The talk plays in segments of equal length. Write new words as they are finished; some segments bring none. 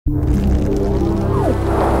Are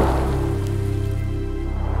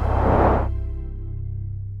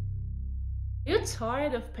you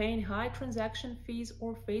tired of paying high transaction fees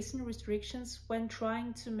or facing restrictions when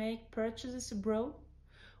trying to make purchases abroad?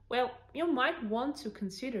 Well, you might want to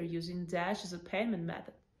consider using Dash as a payment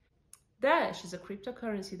method. Dash is a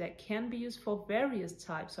cryptocurrency that can be used for various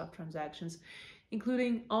types of transactions,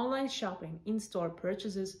 including online shopping, in-store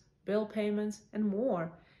purchases, bill payments, and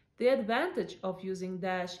more. The advantage of using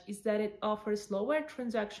Dash is that it offers lower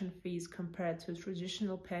transaction fees compared to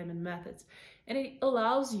traditional payment methods, and it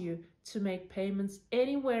allows you to make payments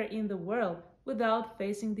anywhere in the world without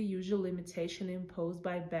facing the usual limitation imposed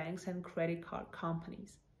by banks and credit card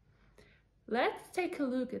companies. Let's take a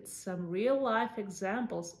look at some real-life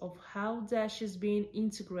examples of how Dash is being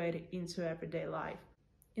integrated into everyday life.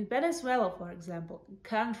 In Venezuela, for example, a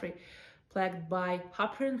country plagued by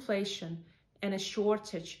hyperinflation and a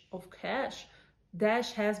shortage of cash,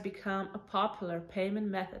 Dash has become a popular payment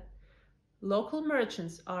method. Local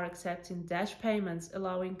merchants are accepting Dash payments,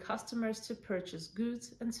 allowing customers to purchase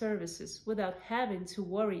goods and services without having to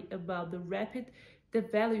worry about the rapid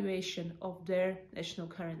devaluation of their national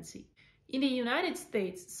currency. In the United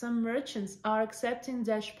States, some merchants are accepting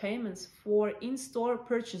Dash payments for in-store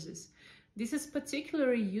purchases. This is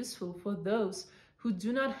particularly useful for those who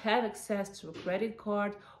do not have access to a credit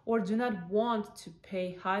card or do not want to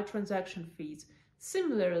pay high transaction fees.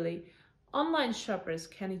 Similarly, online shoppers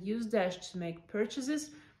can use Dash to make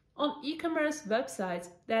purchases on e-commerce websites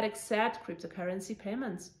that accept cryptocurrency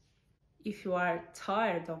payments. If you are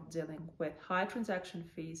tired of dealing with high transaction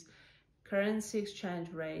fees, currency exchange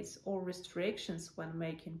rates, or restrictions when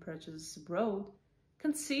making purchases abroad,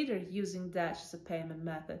 consider using Dash as a payment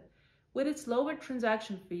method. With its lower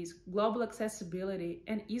transaction fees, global accessibility,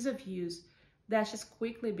 and ease of use, Dash is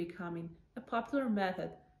quickly becoming a popular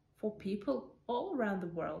method for people all around the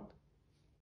world.